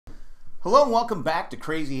Hello and welcome back to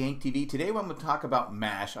Crazy Hank TV. Today I'm going to talk about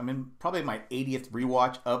MASH. I'm in probably my 80th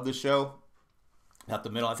rewatch of the show. About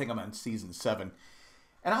the middle, I think I'm on season 7.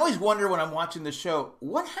 And I always wonder when I'm watching the show,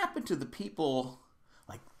 what happened to the people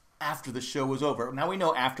like after the show was over? Now we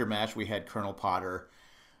know after MASH we had Colonel Potter,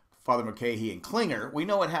 Father McCahey, and Klinger. We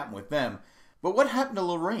know what happened with them. But what happened to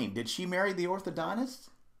Lorraine? Did she marry the orthodontist?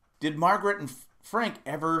 Did Margaret and Frank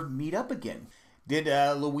ever meet up again? Did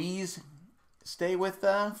Louise stay with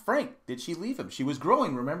Frank? Did she leave him? She was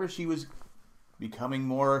growing, remember? She was becoming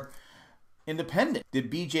more independent.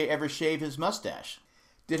 Did BJ ever shave his mustache?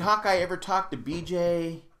 Did Hawkeye ever talk to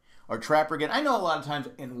BJ or Trapper again? I know a lot of times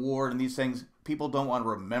in war and these things, people don't want to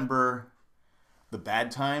remember the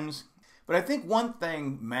bad times. But I think one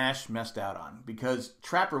thing MASH messed out on, because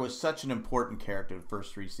Trapper was such an important character the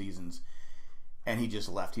first 3 seasons, and he just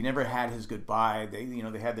left. He never had his goodbye. They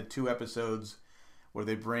had the 2 episodes where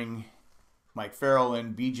they bring Mike Farrell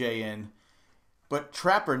and BJ in, but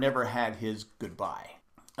Trapper never had his goodbye.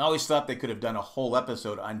 I always thought they could have done a whole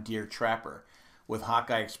episode on Dear Trapper, with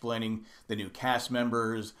Hawkeye explaining the new cast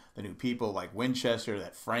members, the new people like Winchester,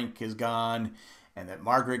 that Frank is gone, and that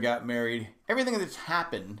Margaret got married. Everything that's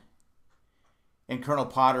happened in Colonel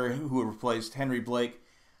Potter, who replaced Henry Blake,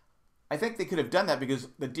 I think they could have done that because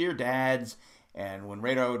the Dear Dads, and when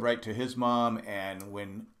Radar would write to his mom, and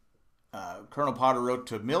when Colonel Potter wrote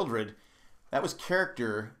to Mildred, that was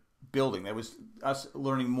character building. That was us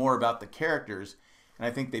learning more about the characters. And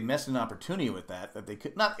I think they missed an opportunity with that they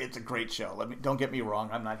could not. It's a great show. Don't get me wrong.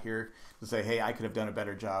 I'm not here to say, hey, I could have done a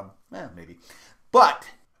better job. Maybe. But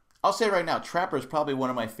I'll say right now, Trapper is probably one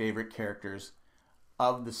of my favorite characters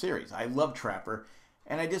of the series. I love Trapper.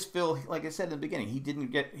 And I just feel, like I said in the beginning,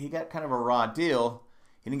 he got kind of a raw deal.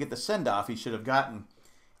 He didn't get the send-off he should have gotten.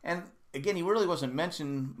 And again, he really wasn't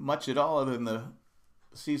mentioned much at all other than the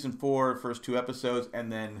season 4 first 2 episodes,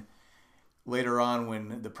 and then later on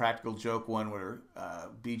when the practical joke one where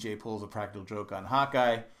BJ pulls a practical joke on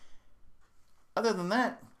Hawkeye. Other than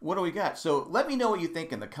that, what do we got? So let me know what you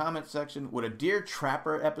think in the comment section. Would a Dear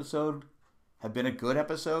Trapper episode have been a good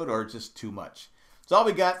episode or just too much? That's all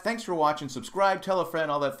we got. Thanks for watching. Subscribe, tell a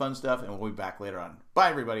friend, all that fun stuff, and we'll be back later on. Bye,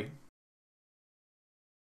 everybody.